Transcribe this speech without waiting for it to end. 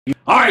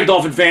All right,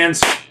 Dolphin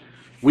fans,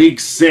 week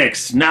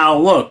 6. Now,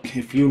 look,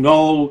 if you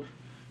know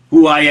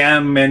who I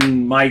am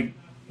and my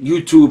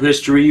YouTube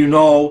history, you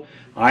know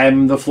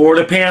I'm the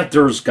Florida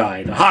Panthers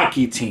guy, the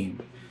hockey team.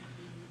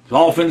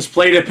 Dolphins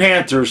play the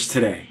Panthers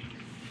today.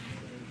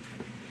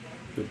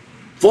 The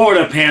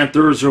Florida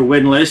Panthers are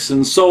winless,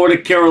 and so are the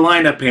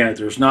Carolina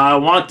Panthers. Now, I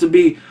want to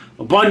be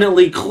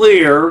abundantly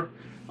clear.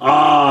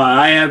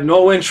 I have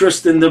no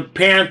interest in the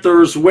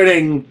Panthers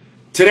winning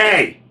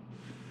today.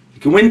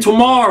 You can win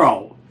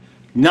tomorrow,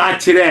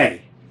 not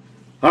today.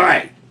 All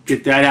right,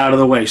 get that out of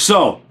the way.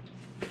 So,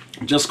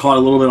 just caught a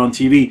little bit on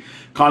TV.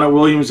 Connor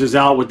Williams is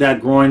out with that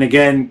groin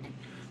again,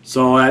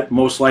 so that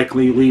most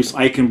likely leaves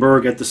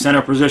Eichenberg at the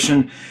center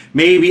position.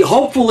 Maybe,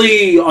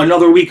 hopefully,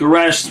 another week of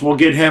rest will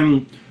get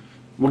him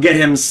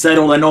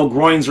settled. I know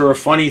groins are a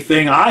funny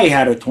thing. I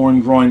had a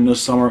torn groin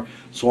this summer,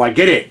 so I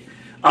get it.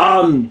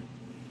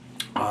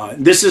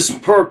 This is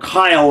per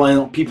Kyle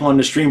and people on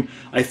the stream.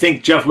 I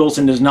think Jeff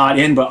Wilson is not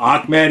in, but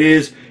Ahmed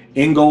is.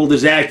 Ingold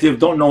is active.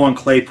 Don't know on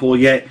Claypool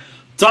yet.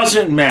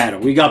 Doesn't matter.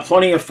 We got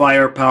plenty of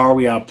firepower.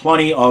 We have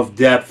plenty of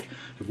depth.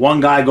 If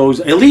one guy goes,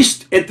 at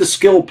least at the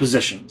skill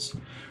positions.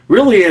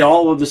 Really, at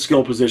all of the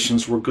skill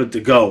positions, we're good to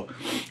go.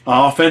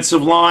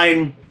 Offensive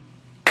line,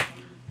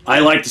 I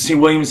like to see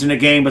Williams in the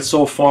game, but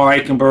so far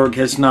Eichenberg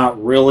has not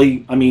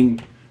really. I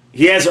mean,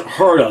 he hasn't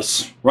hurt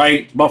us,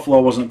 right? Buffalo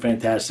wasn't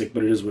fantastic,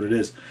 but it is what it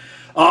is.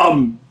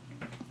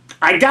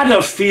 I got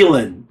a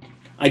feeling.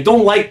 I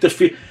don't like the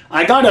feel.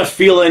 I got a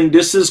feeling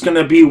this is going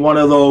to be one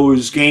of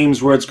those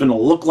games where it's going to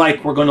look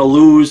like we're going to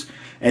lose,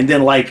 and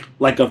then like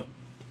a.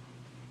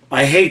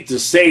 I hate to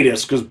say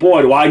this because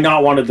boy, do I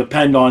not want to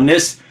depend on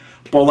this,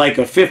 but like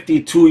a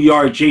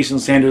 52-yard Jason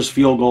Sanders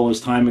field goal as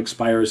time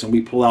expires, and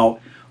we pull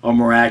out a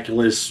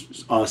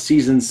miraculous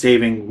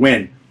season-saving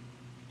win.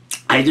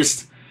 I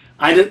just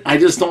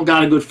don't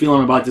got a good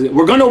feeling about this.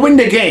 We're going to win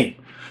the game,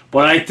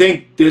 but I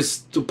think there's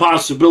the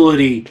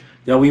possibility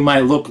that we might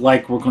look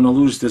like we're going to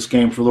lose this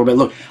game for a little bit.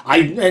 Look,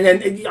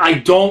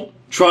 I don't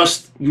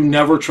trust. You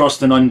never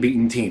trust an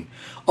unbeaten team.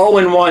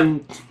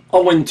 0-1,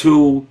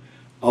 0-2,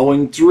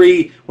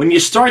 0-3. When you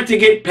start to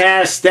get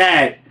past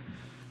that,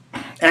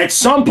 at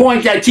some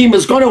point that team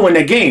is going to win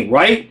the game,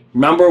 right?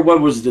 Remember what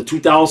was the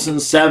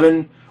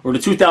 2007 or the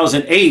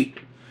 2008?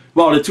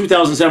 Well, the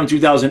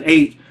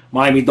 2007-2008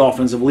 Miami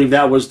Dolphins. I believe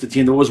that was the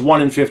team that was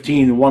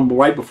 1-15, the one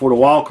right before the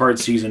Wildcat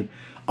season.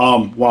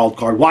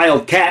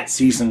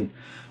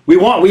 We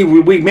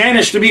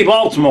managed to beat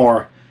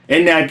Baltimore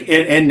in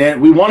that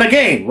we won a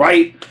game,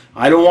 right?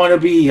 I don't want to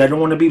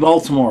be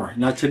Baltimore.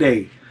 Not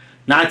today.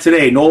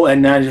 No,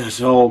 and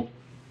so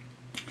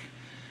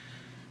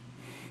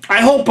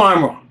I hope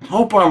I'm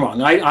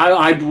wrong.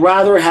 I'd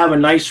rather have a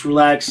nice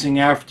relaxing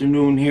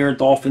afternoon here.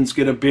 Dolphins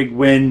get a big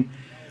win,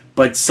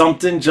 but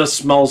something just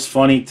smells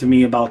funny to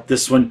me about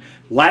this one.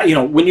 You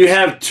know, when you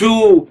have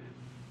two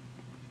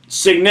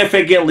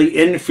significantly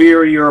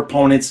inferior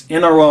opponents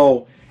in a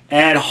row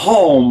at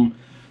home,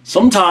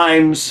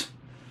 sometimes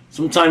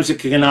it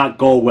cannot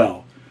go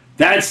well.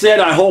 That said,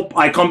 I hope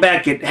I come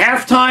back at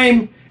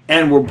halftime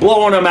and we're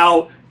blowing them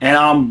out, and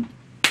I'm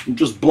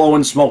just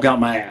blowing smoke out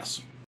my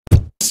ass.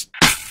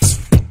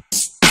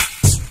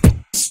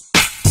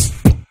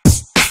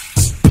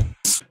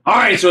 All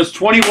right, so it's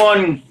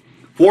 21-14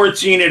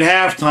 at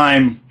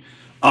halftime.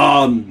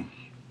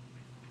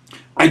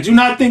 I do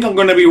not think I'm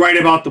going to be right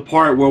about the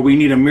part where we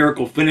need a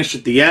miracle finish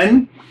at the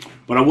end,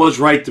 but I was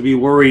right to be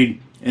worried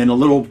and a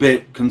little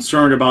bit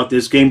concerned about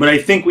this game. But I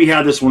think we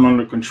have this one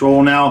under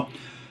control now.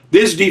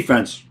 This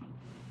defense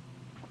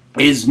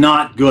is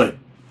not good.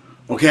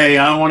 Okay,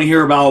 I don't want to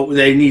hear about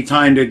they need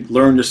time to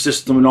learn the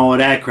system and all of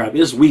that crap.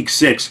 This is week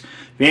 6.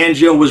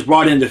 Fangio was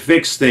brought in to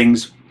fix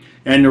things,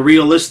 and the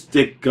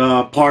realistic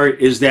part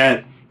is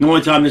that the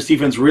only time this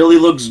defense really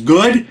looks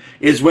good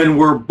is when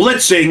we're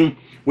blitzing,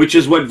 which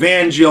is what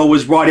Fangio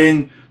was brought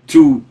in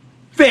to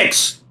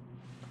fix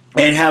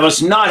and have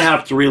us not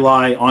have to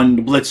rely on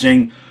the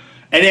blitzing.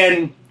 And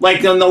then,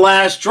 like on the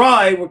last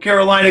drive where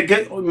Carolina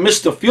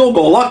missed a field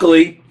goal,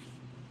 luckily,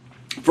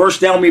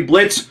 first down we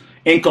blitz,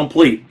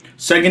 incomplete.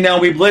 Second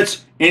down we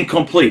blitz,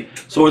 incomplete.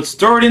 So it's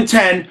 3rd and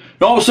 10. And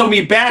all of a sudden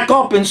we back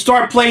up and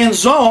start playing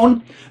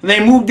zone, and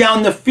they move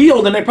down the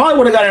field, and they probably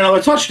would have got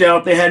another touchdown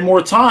if they had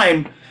more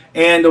time.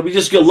 And we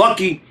just get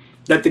lucky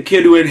that the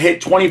kid who had hit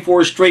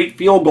 24 straight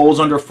field goals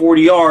under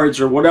 40 yards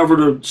or whatever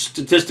the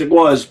statistic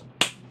was,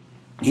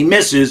 he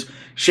misses,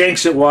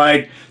 shanks it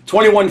wide.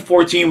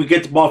 21-14, we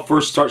get the ball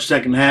first, start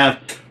second half.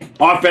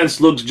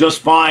 Offense looks just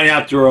fine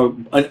after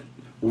a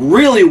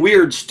really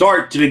weird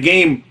start to the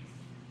game.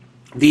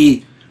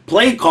 The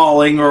play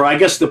calling, or I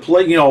guess the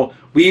play, you know,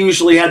 we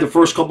usually had the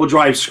first couple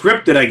drives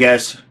scripted, I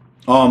guess.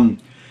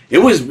 It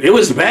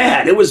was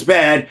bad. It was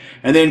bad.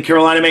 And then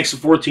Carolina makes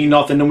it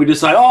 14-0, and we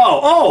decide,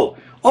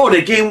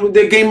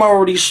 the game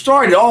already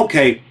started.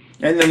 Okay.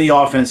 And then the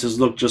offense has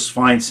looked just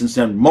fine since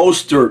then.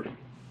 Mostert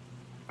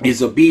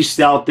is a beast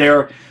out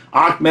there.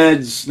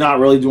 Ahmed's not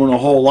really doing a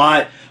whole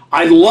lot.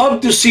 I'd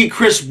love to see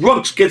Chris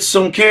Brooks get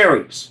some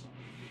carries.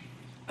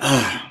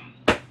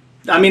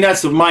 I mean,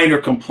 that's a minor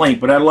complaint,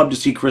 but I'd love to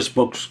see Chris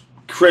Brooks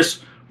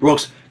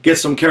get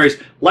some carries.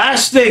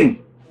 Last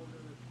thing,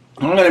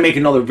 I'm going to make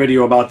another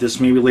video about this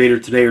maybe later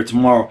today or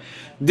tomorrow.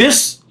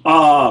 This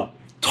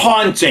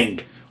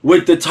taunting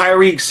with the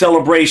Tyreek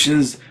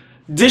celebrations,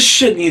 this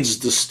shit needs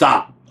to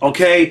stop,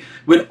 okay?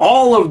 With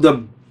all of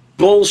the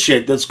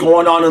bullshit that's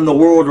going on in the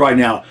world right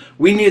now,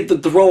 we need to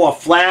throw a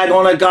flag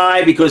on a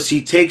guy because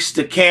he takes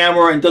the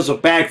camera and does a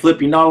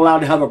backflip. You're not allowed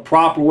to have a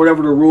prop or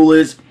whatever the rule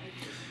is.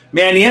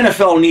 Man, the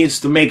NFL needs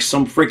to make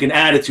some freaking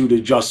attitude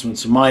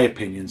adjustments, in my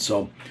opinion.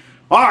 So,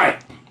 all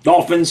right,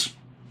 Dolphins,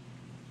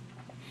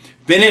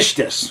 finish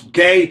this,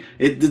 okay?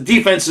 The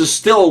defense is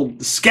still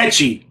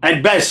sketchy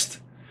at best.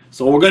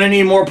 So we're going to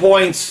need more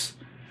points.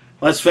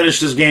 Let's finish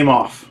this game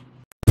off.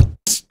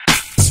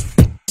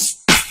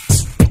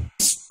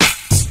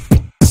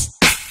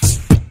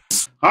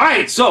 All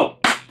right, so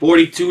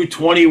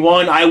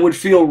 42-21. I would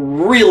feel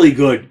really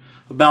good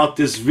about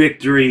this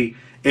victory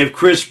if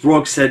Chris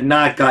Brooks had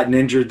not gotten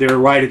injured there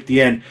right at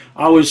the end.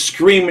 I was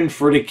screaming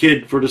for the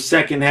kid for the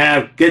second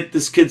half. Get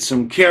this kid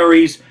some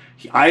carries.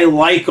 I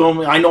like him.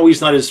 I know he's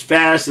not as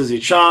fast as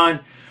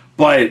Echan,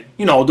 but,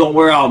 you know, don't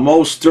wear out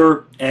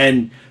Mostert.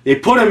 And they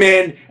put him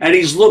in, and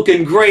he's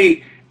looking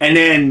great. And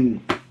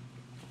then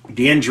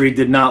the injury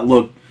did not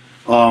look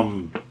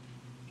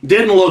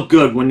didn't look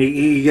good when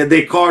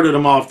they carted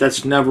him off.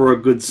 That's never a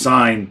good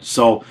sign.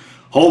 So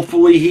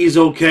hopefully he's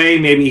okay.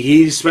 Maybe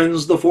he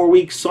spends the 4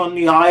 weeks on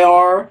the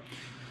IR.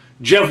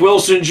 Jeff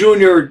Wilson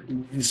Jr.,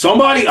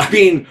 somebody, I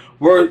mean,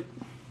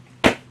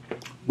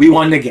 we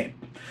won the game.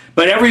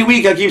 But every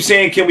week I keep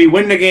saying, can we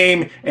win the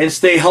game and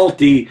stay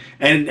healthy?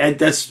 And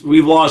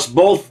we've lost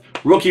both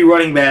rookie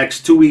running backs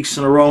 2 weeks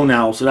in a row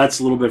now, so that's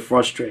a little bit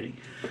frustrating.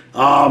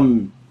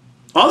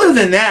 Other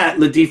than that,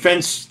 the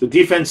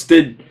defense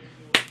did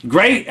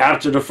great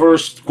after the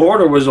first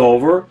quarter was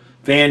over.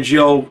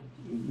 Fangio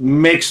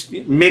mixed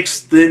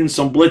in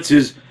some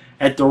blitzes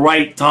at the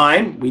right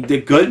time. We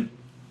did good.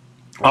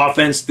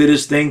 Offense did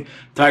his thing.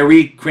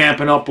 Tyreek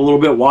cramping up a little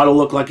bit. Waddle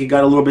looked like he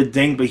got a little bit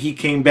dinged, but he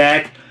came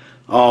back.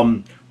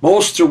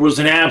 Mostert was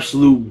an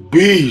absolute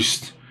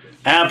beast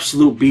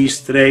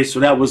today, so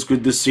that was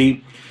good to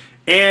see.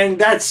 And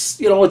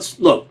that's, you know,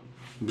 look,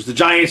 it was the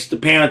Giants, the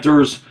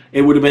Panthers.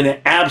 It would have been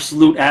an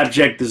absolute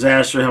abject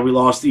disaster had we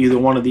lost to either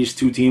one of these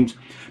two teams.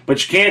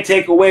 But you can't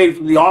take away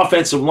from the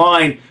offensive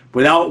line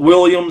without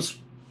Williams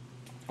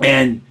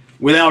and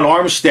without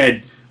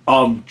Armstead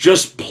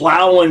just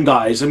plowing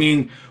guys. I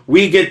mean,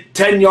 we get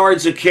 10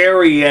 yards of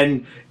carry,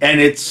 and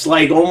it's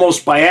like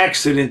almost by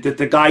accident that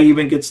the guy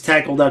even gets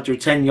tackled after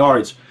 10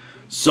 yards.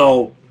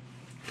 So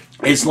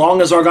as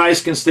long as our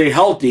guys can stay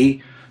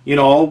healthy, you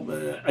know,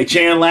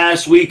 Echan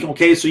last week,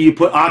 okay, so you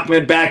put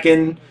Ahmed back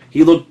in.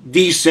 He looked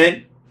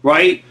decent,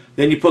 right?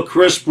 Then you put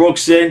Chris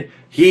Brooks in.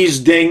 He's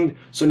dinged.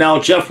 So now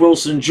Jeff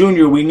Wilson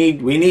Jr., we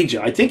need you.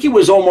 I think he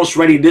was almost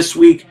ready this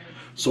week.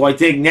 So I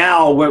think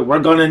now we're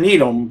going to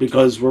need him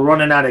because we're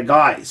running out of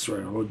guys.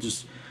 Right? We're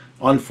just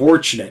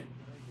unfortunate.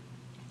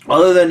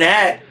 Other than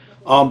that,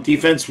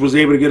 defense was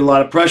able to get a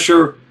lot of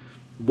pressure.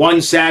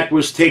 1 sack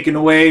was taken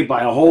away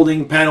by a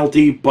holding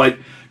penalty, but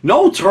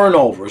no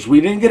turnovers.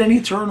 We didn't get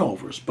any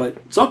turnovers, but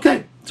it's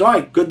okay. It's all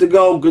right. Good to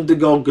go, good to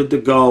go, good to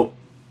go.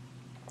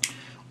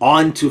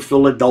 On to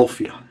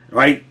Philadelphia.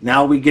 Right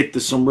now we get to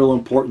some real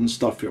important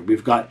stuff here.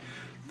 We've got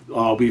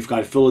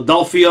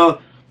Philadelphia.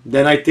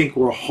 Then I think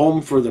we're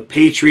home for the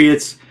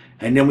Patriots,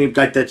 and then we've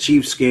got that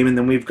Chiefs game, and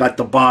then we've got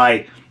the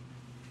bye.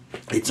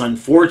 It's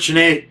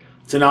unfortunate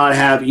to not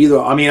have either.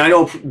 I mean, I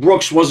know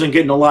Brooks wasn't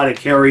getting a lot of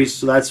carries,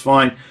 so that's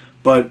fine.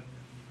 But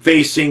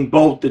facing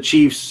both the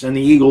Chiefs and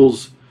the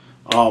Eagles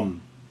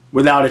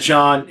without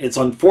Echan, it's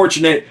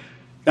unfortunate.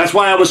 That's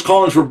why I was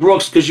calling for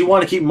Brooks, because you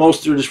want to keep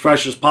Mostert as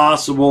fresh as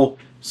possible.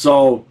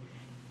 So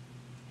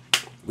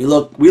we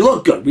look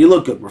good. We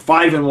look good. We're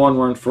 5-1.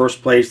 We're in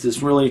first place.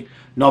 There's really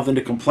nothing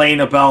to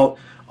complain about.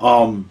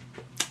 I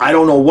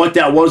don't know what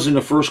that was in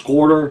the first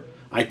quarter.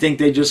 I think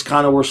they just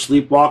kind of were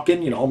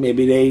sleepwalking. You know,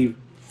 maybe they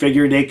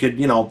figured they could,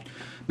 you know,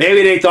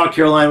 maybe they thought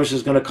Carolina was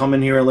just going to come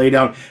in here and lay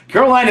down.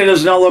 Carolina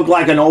does not look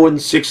like an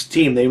 0-6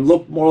 team. They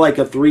look more like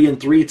a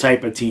 3-3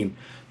 type of team.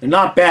 They're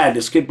not bad.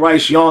 This kid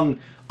Bryce Young,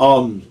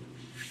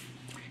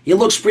 he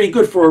looks pretty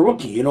good for a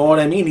rookie. You know what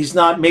I mean? He's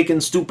not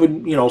making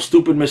stupid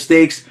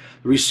mistakes.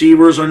 The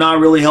receivers are not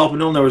really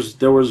helping him.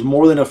 There was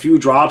more than a few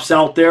drops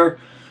out there.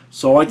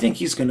 So I think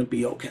he's going to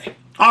be okay.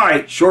 All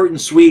right, short and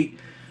sweet.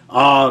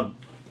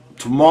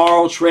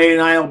 Tomorrow, Trey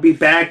and I will be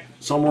back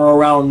somewhere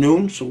around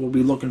noon, so we'll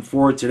be looking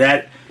forward to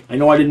that. I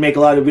know I didn't make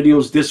a lot of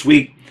videos this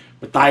week.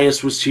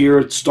 Matthias was here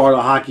at the start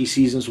of hockey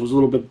season, so it was a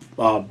little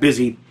bit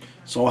busy.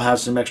 So I'll have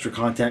some extra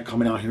content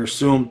coming out here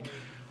soon.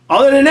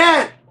 Other than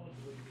that,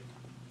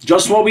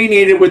 just what we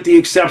needed with the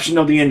exception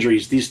of the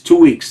injuries. These 2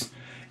 weeks,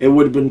 it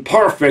would have been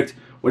perfect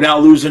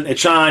without losing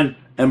Echan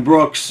and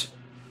Brooks.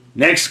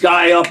 Next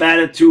guy up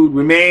attitude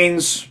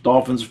remains.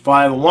 Dolphins are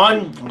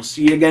 5-1. I'll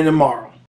see you again tomorrow.